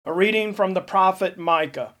A reading from the prophet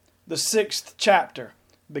Micah, the 6th chapter,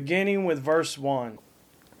 beginning with verse 1.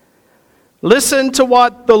 Listen to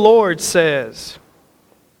what the Lord says.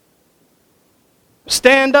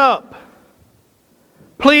 Stand up.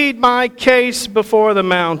 Plead my case before the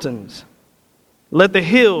mountains. Let the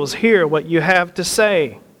hills hear what you have to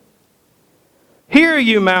say. Hear,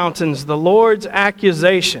 you mountains, the Lord's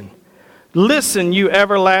accusation. Listen, you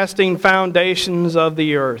everlasting foundations of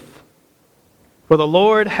the earth. For the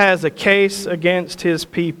Lord has a case against his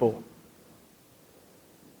people.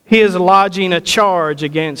 He is lodging a charge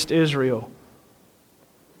against Israel.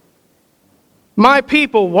 My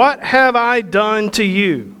people, what have I done to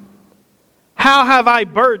you? How have I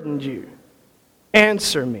burdened you?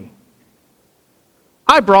 Answer me.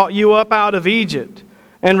 I brought you up out of Egypt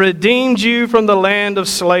and redeemed you from the land of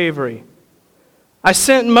slavery. I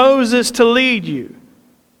sent Moses to lead you,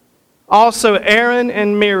 also Aaron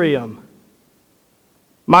and Miriam.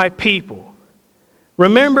 My people,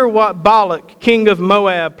 remember what Balak, king of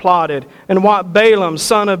Moab, plotted, and what Balaam,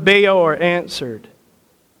 son of Beor, answered.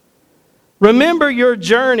 Remember your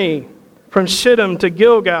journey from Shittim to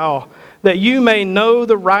Gilgal, that you may know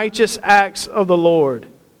the righteous acts of the Lord.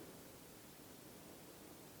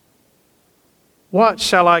 What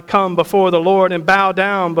shall I come before the Lord and bow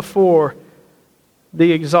down before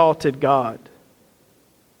the exalted God?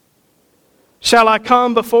 Shall I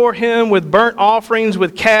come before him with burnt offerings,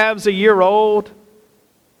 with calves a year old?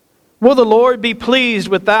 Will the Lord be pleased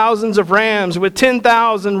with thousands of rams, with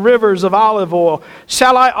 10,000 rivers of olive oil?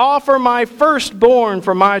 Shall I offer my firstborn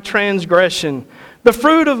for my transgression, the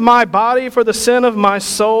fruit of my body for the sin of my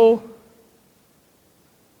soul?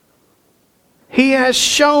 He has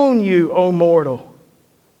shown you, O mortal,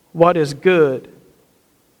 what is good.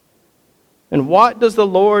 And what does the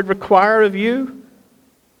Lord require of you?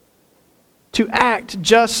 To act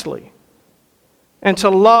justly, and to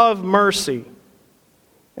love mercy,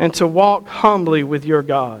 and to walk humbly with your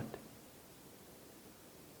God.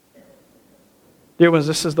 Dear ones,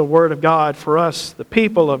 this is the word of God for us, the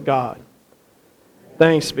people of God.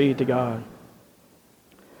 Thanks be to God.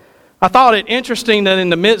 I thought it interesting that in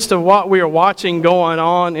the midst of what we are watching going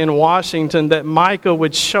on in Washington, that Micah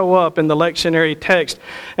would show up in the lectionary text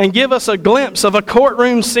and give us a glimpse of a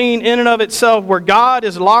courtroom scene in and of itself where God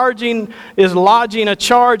is lodging a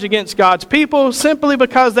charge against God's people simply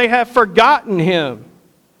because they have forgotten Him.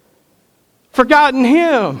 Forgotten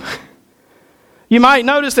Him. You might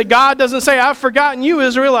notice that God doesn't say, I've forgotten you,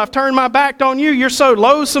 Israel. I've turned my back on you. You're so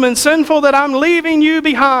loathsome and sinful that I'm leaving you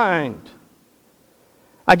behind.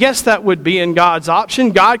 I guess that would be in God's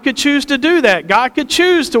option. God could choose to do that. God could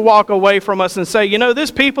choose to walk away from us and say,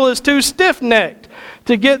 this people is too stiff-necked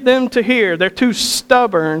to get them to hear. They're too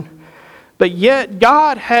stubborn. But yet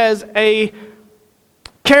God has a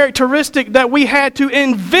characteristic that we had to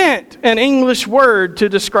invent an English word to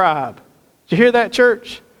describe. Did you hear that,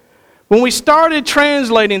 church? When we started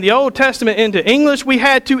translating the Old Testament into English, we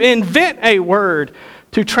had to invent a word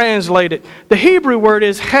to translate it. The Hebrew word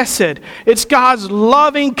is hesed. It's God's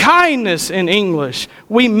loving kindness in English.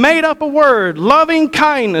 We made up a word, loving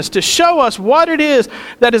kindness, to show us what it is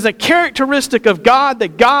that is a characteristic of God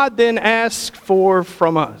that God then asks for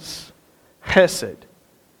from us. Hesed.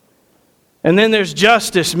 And then there's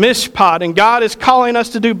justice, mishpat, and God is calling us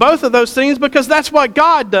to do both of those things because that's what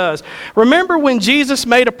God does. Remember when Jesus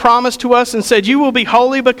made a promise to us and said, you will be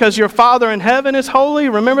holy because your Father in heaven is holy?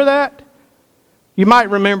 Remember that? You might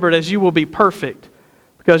remember it as you will be perfect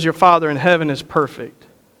because your Father in heaven is perfect.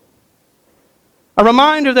 A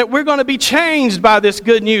reminder that we're going to be changed by this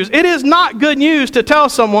good news. It is not good news to tell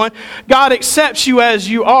someone God accepts you as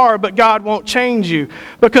you are, but God won't change you.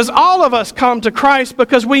 Because all of us come to Christ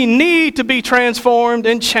because we need to be transformed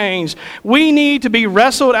and changed. We need to be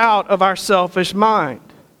wrestled out of our selfish mind.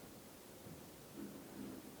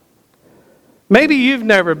 Maybe you've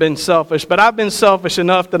never been selfish, but I've been selfish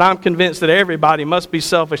enough that I'm convinced that everybody must be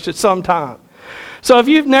selfish at some time. So if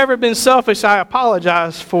you've never been selfish, I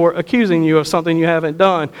apologize for accusing you of something you haven't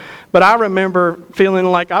done. But I remember feeling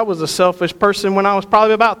like I was a selfish person when I was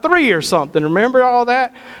probably about 3 or something. Remember all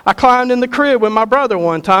that? I climbed in the crib with my brother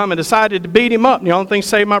one time and decided to beat him up. And the only thing that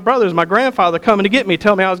saved my brother is my grandfather coming to get me,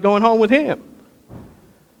 tell me I was going home with him.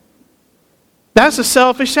 That's a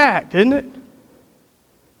selfish act, isn't it?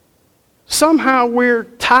 Somehow we're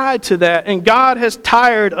tied to that, and God has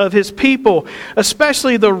tired of His people,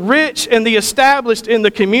 especially the rich and the established in the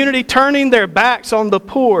community, turning their backs on the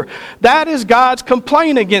poor. That is God's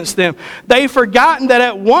complaint against them. They've forgotten that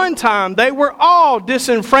at one time they were all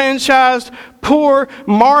disenfranchised, poor,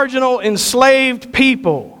 marginal, enslaved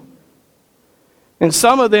people. And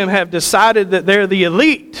some of them have decided that they're the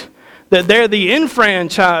elite. that they're the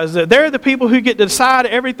enfranchised, that they're the people who get to decide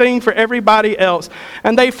everything for everybody else.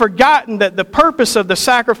 And they've forgotten that the purpose of the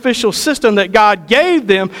sacrificial system that God gave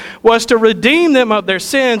them was to redeem them of their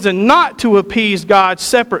sins and not to appease God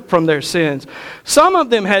separate from their sins. Some of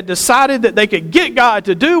them had decided that they could get God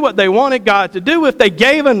to do what they wanted God to do if they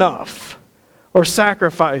gave enough or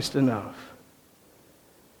sacrificed enough.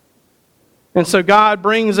 And so God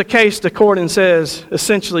brings a case to court and says,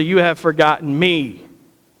 essentially, you have forgotten me.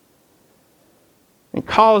 And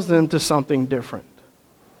calls them to something different.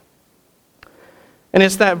 And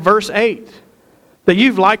it's that verse 8 that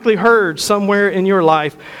you've likely heard somewhere in your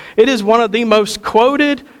life. It is one of the most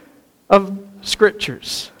quoted of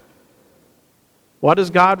scriptures. What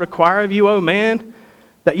does God require of you, O man?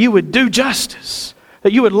 That you would do justice,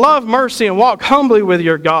 that you would love mercy and walk humbly with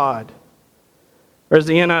your God. Or as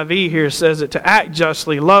the NIV here says it, to act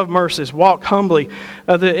justly, love mercies, walk humbly.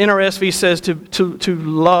 The NRSV says to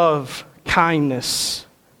love kindness.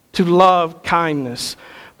 To love kindness.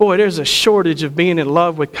 Boy, there's a shortage of being in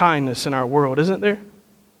love with kindness in our world, isn't there?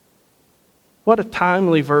 What a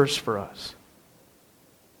timely verse for us.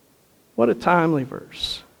 What a timely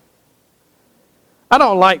verse. I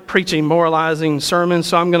don't like preaching moralizing sermons,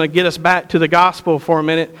 so I'm going to get us back to the gospel for a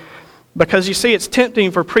minute. Because you see, it's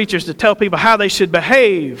tempting for preachers to tell people how they should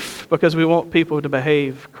behave because we want people to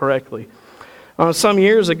behave correctly. Some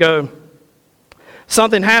years ago,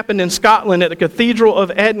 something happened in Scotland at the Cathedral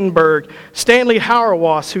of Edinburgh. Stanley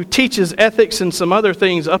Hauerwas, who teaches ethics and some other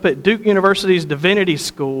things up at Duke University's Divinity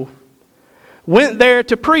School, went there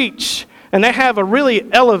to preach. And they have a really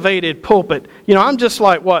elevated pulpit. You know, I'm just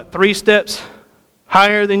like, 3 steps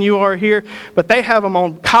higher than you are here, but they have them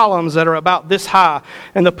on columns that are about this high,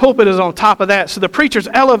 and the pulpit is on top of that. So the preacher's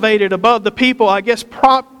elevated above the people, I guess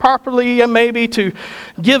properly and maybe to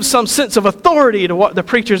give some sense of authority to what the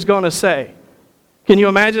preacher's going to say. Can you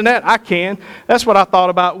imagine that? I can. That's what I thought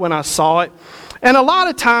about when I saw it. And a lot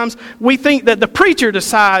of times we think that the preacher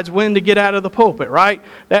decides when to get out of the pulpit, right?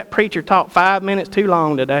 That preacher talked 5 minutes too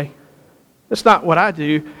long today. That's not what I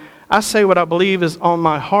do. I say what I believe is on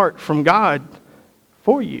my heart from God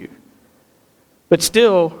for you. But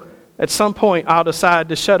still, at some point, I'll decide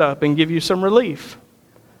to shut up and give you some relief.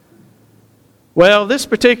 Well, this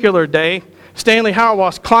particular day, Stanley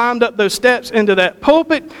Hauerwas climbed up those steps into that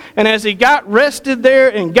pulpit, and as he got rested there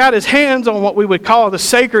and got his hands on what we would call the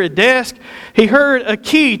sacred desk, he heard a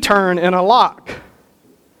key turn in a lock.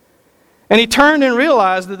 And he turned and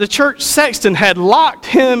realized that the church sexton had locked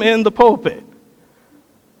him in the pulpit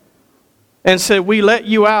and said, "We let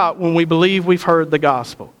you out when we believe we've heard the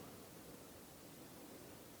gospel."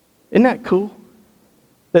 Isn't that cool?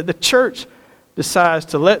 That the church decides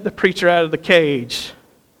to let the preacher out of the cage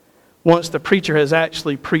once the preacher has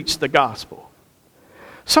actually preached the gospel.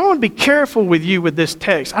 So I want to be careful with you with this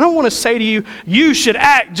text. I don't want to say to you, you should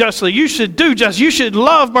act justly, you should do justice, you should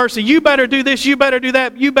love mercy, you better do this, you better do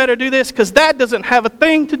that, you better do this, because that doesn't have a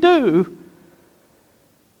thing to do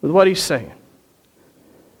with what he's saying.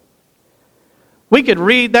 We could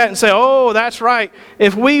read that and say, oh, that's right.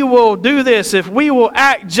 If we will do this, if we will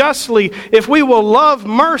act justly, if we will love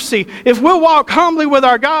mercy, if we'll walk humbly with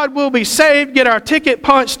our God, we'll be saved, get our ticket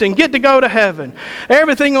punched, and get to go to heaven.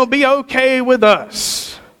 Everything will be okay with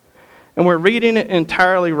us. And we're reading it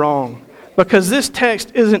entirely wrong. Because this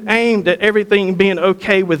text isn't aimed at everything being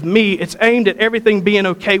okay with me. It's aimed at everything being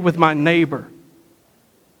okay with my neighbor.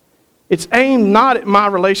 It's aimed not at my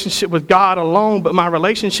relationship with God alone, but my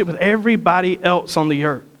relationship with everybody else on the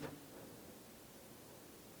earth.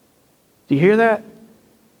 Do you hear that?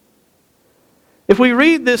 If we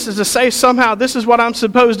read this as to say somehow this is what I'm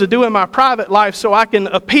supposed to do in my private life so I can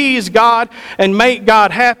appease God and make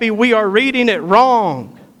God happy, we are reading it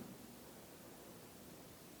wrong.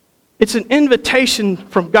 It's an invitation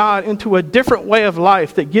from God into a different way of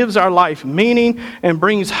life that gives our life meaning and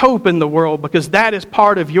brings hope in the world, because that is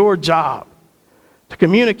part of your job, to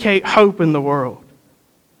communicate hope in the world.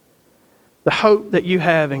 The hope that you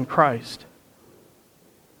have in Christ.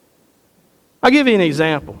 I'll give you an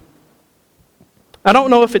example. I don't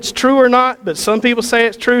know if it's true or not, but some people say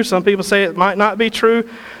it's true. Some people say it might not be true.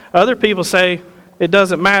 Other people say it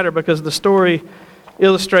doesn't matter because the story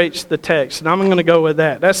illustrates the text, and I'm going to go with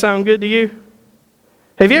that. That sound good to you?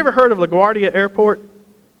 Have you ever heard of LaGuardia Airport?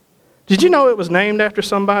 Did you know it was named after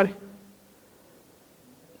somebody?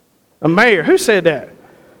 A mayor. Who said that?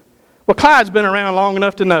 Well, Clyde's been around long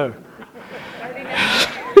enough to know.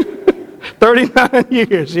 39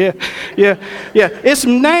 years, yeah. It's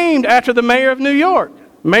named after the mayor of New York.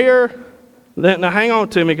 Mayor, now hang on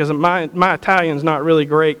to me because my Italian's not really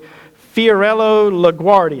great. Fiorello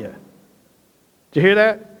LaGuardia. Did you hear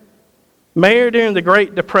that? mayor during the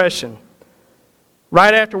Great Depression.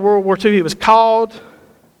 Right after World War II, he was called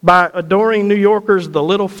by adoring New Yorkers the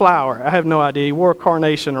Little Flower. I have no idea. He wore a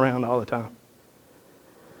carnation around all the time.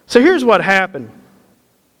 So here's what happened.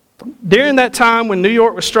 During that time when New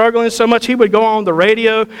York was struggling so much, he would go on the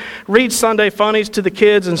radio, read Sunday funnies to the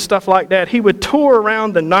kids and stuff like that. He would tour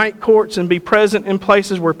around the night courts and be present in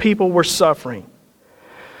places where people were suffering.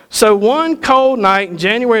 So one cold night in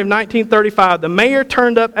January of 1935, the mayor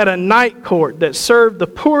turned up at a night court that served the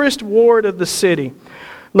poorest ward of the city.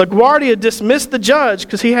 LaGuardia dismissed the judge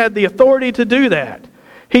because he had the authority to do that.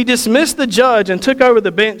 He dismissed the judge and took over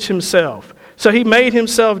the bench himself. So he made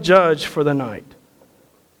himself judge for the night.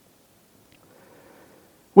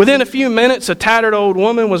 Within a few minutes, a tattered old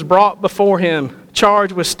woman was brought before him,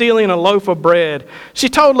 charged with stealing a loaf of bread. She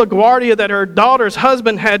told LaGuardia that her daughter's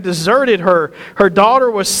husband had deserted her. Her daughter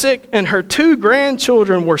was sick and her 2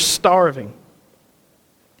 grandchildren were starving.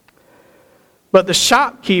 But the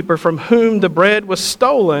shopkeeper from whom the bread was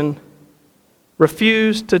stolen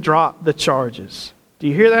refused to drop the charges. Do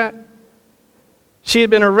you hear that? She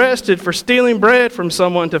had been arrested for stealing bread from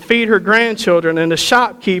someone to feed her grandchildren, and the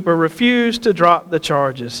shopkeeper refused to drop the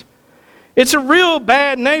charges. It's a real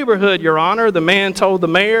bad neighborhood, Your Honor, the man told the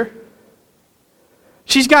mayor.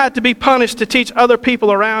 She's got to be punished to teach other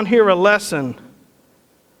people around here a lesson.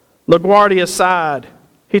 LaGuardia sighed.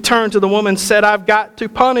 He turned to the woman and said, I've got to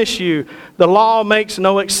punish you. The law makes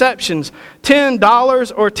no exceptions.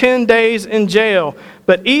 $10 or 10 days in jail.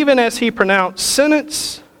 But even as he pronounced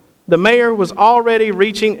sentence, the mayor was already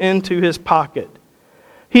reaching into his pocket.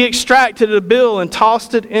 He extracted a bill and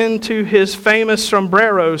tossed it into his famous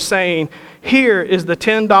sombrero, saying, Here is the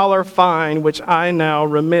 $10 fine which I now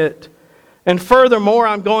remit. And furthermore,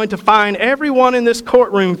 I'm going to fine everyone in this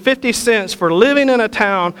courtroom 50 cents for living in a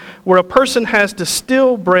town where a person has to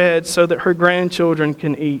steal bread so that her grandchildren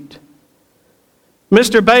can eat.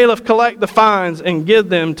 Mr. Bailiff, collect the fines and give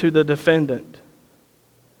them to the defendant.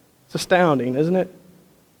 It's astounding, isn't it?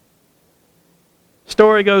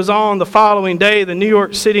 Story goes on. The following day, the New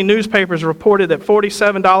York City newspapers reported that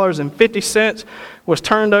 $47.50 was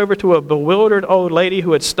turned over to a bewildered old lady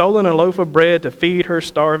who had stolen a loaf of bread to feed her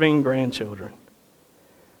starving grandchildren.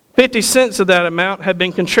 50 cents of that amount had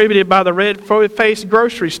been contributed by the red-faced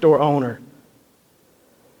grocery store owner.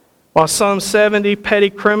 While some 70 petty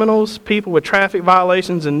criminals, people with traffic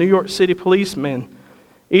violations, and New York City policemen,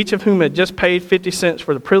 each of whom had just paid 50 cents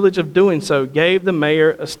for the privilege of doing so, gave the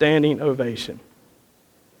mayor a standing ovation.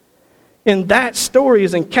 In that story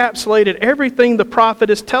is encapsulated everything the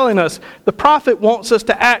prophet is telling us. The prophet wants us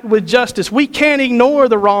to act with justice. We can't ignore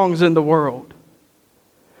the wrongs in the world.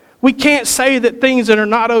 We can't say that things that are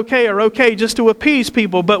not okay are okay just to appease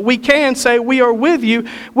people, but we can say we are with you,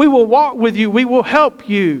 we will walk with you, we will help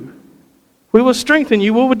you, we will strengthen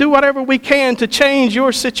you, we will do whatever we can to change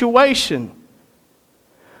your situation.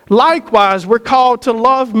 Likewise, we're called to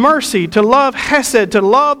love mercy, to love hesed, to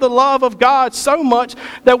love the love of God so much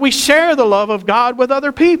that we share the love of God with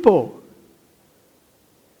other people.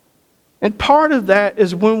 And part of that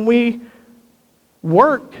is when we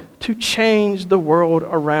work to change the world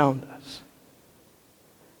around us.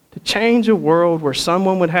 To change a world where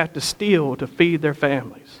someone would have to steal to feed their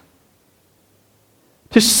families.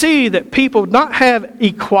 To see that people not have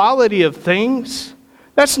equality of things.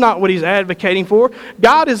 That's not what he's advocating for.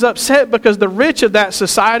 God is upset because the rich of that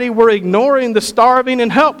society were ignoring the starving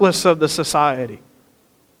and helpless of the society.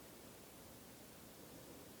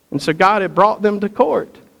 And so God had brought them to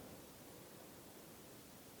court.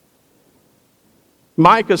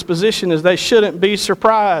 Micah's position is they shouldn't be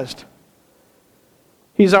surprised.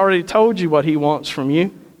 He's already told you what he wants from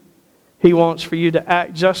you. He wants for you to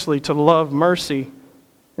act justly, to love mercy,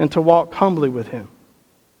 and to walk humbly with him.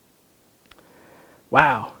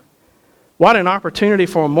 Wow. What an opportunity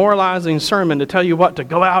for a moralizing sermon to tell you what to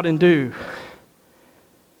go out and do.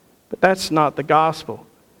 But that's not the gospel.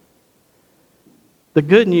 The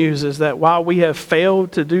good news is that while we have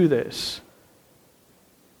failed to do this,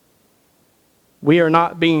 we are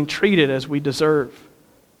not being treated as we deserve.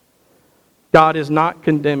 God is not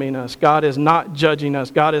condemning us. God is not judging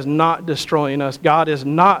us. God is not destroying us. God is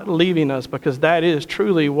not leaving us, because that is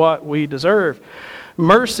truly what we deserve.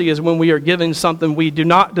 Mercy is when we are given something we do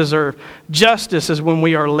not deserve. Justice is when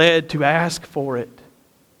we are led to ask for it.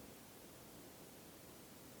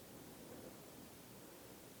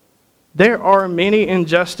 There are many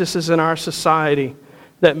injustices in our society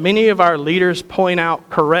that many of our leaders point out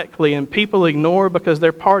correctly and people ignore because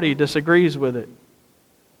their party disagrees with it.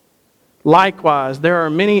 Likewise, there are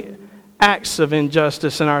many acts of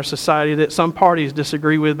injustice in our society that some parties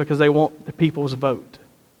disagree with because they want the people's vote.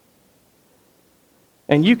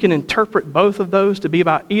 And you can interpret both of those to be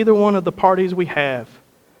about either one of the parties we have.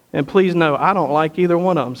 And please know, I don't like either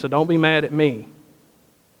one of them, so don't be mad at me.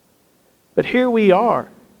 But here we are,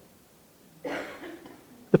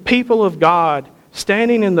 the people of God,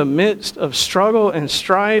 standing in the midst of struggle and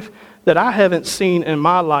strife that I haven't seen in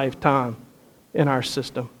my lifetime in our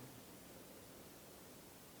system.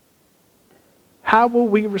 How will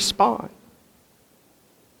we respond?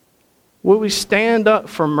 Will we stand up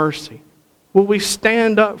for mercy? Will we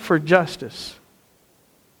stand up for justice?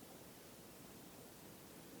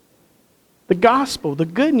 The gospel, the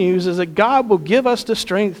good news is that God will give us the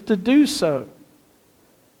strength to do so.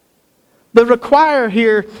 The require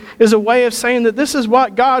here is a way of saying that this is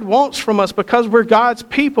what God wants from us because we're God's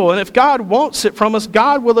people. And if God wants it from us,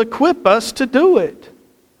 God will equip us to do it.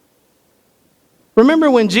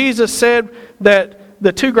 Remember when Jesus said that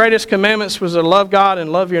the two greatest commandments was to love God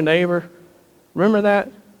and love your neighbor? Remember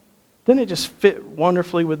that? Didn't it just fit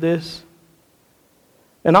wonderfully with this?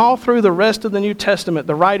 And all through the rest of the New Testament,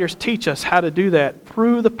 the writers teach us how to do that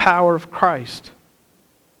through the power of Christ.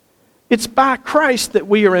 It's by Christ that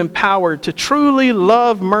we are empowered to truly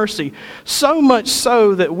love mercy, so much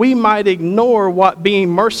so that we might ignore what being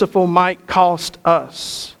merciful might cost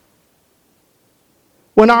us.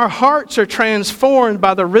 When our hearts are transformed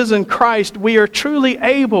by the risen Christ, we are truly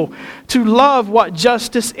able to love what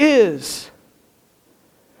justice is.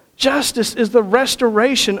 Justice is the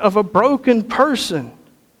restoration of a broken person.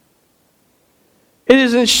 It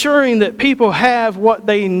is ensuring that people have what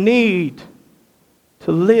they need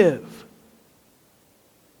to live.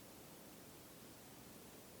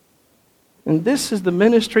 And this is the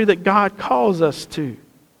ministry that God calls us to,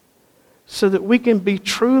 so that we can be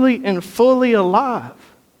truly and fully alive,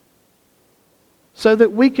 so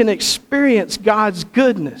that we can experience God's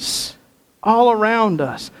goodness all around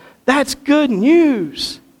us. That's good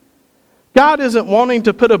news. God isn't wanting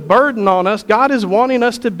to put a burden on us. God is wanting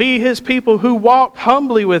us to be His people who walk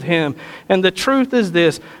humbly with Him. And the truth is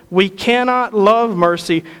this: we cannot love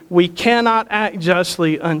mercy, we cannot act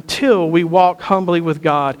justly until we walk humbly with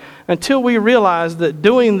God, until we realize that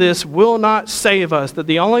doing this will not save us, that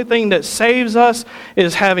the only thing that saves us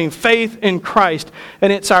is having faith in Christ.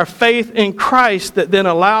 And it's our faith in Christ that then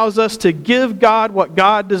allows us to give God what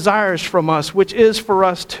God desires from us, which is for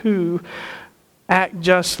us to act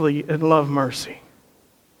justly and love mercy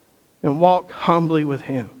and walk humbly with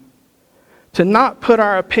Him. To not put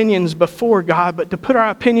our opinions before God, but to put our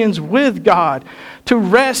opinions with God. To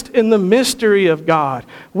rest in the mystery of God.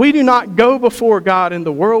 We do not go before God in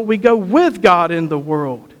the world, we go with God in the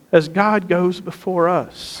world as God goes before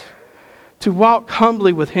us. To walk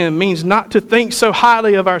humbly with Him means not to think so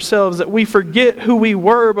highly of ourselves that we forget who we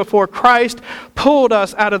were before Christ pulled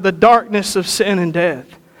us out of the darkness of sin and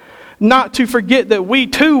death. Not to forget that we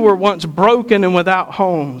too were once broken and without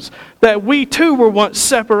homes. That we too were once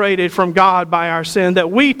separated from God by our sin. That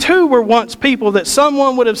we too were once people that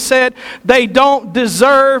someone would have said they don't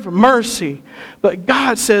deserve mercy. But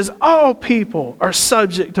God says all people are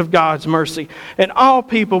subject of God's mercy. And all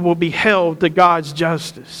people will be held to God's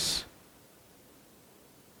justice.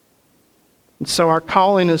 And so our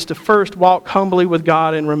calling is to first walk humbly with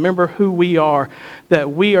God and remember who we are.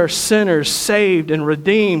 That we are sinners, saved and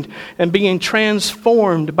redeemed and being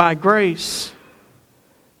transformed by grace.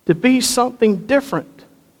 To be something different.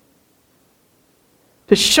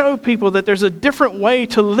 To show people that there's a different way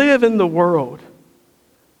to live in the world.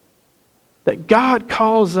 That God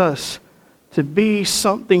calls us to be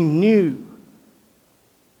something new.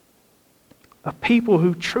 A people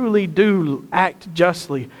who truly do act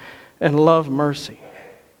justly and love mercy.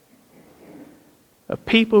 A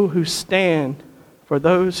people who stand for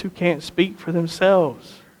those who can't speak for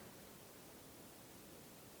themselves.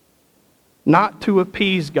 Not to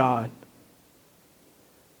appease God,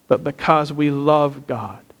 but because we love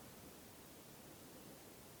God.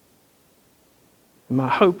 And my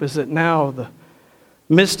hope is that now the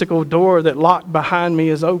mystical door that locked behind me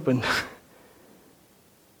is open.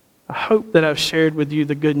 I hope that I've shared with you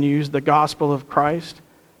the good news, the gospel of Christ.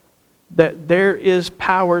 That there is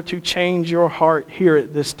power to change your heart here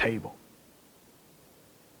at this table.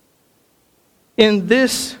 In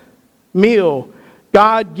this meal,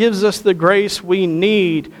 God gives us the grace we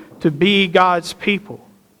need to be God's people.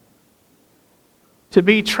 To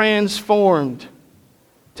be transformed.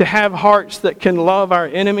 To have hearts that can love our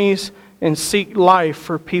enemies and seek life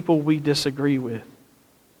for people we disagree with.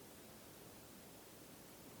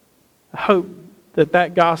 I hope that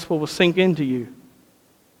that gospel will sink into you.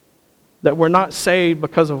 That we're not saved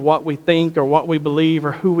because of what we think or what we believe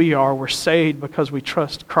or who we are. We're saved because we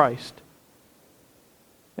trust Christ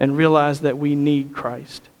and realize that we need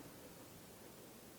Christ.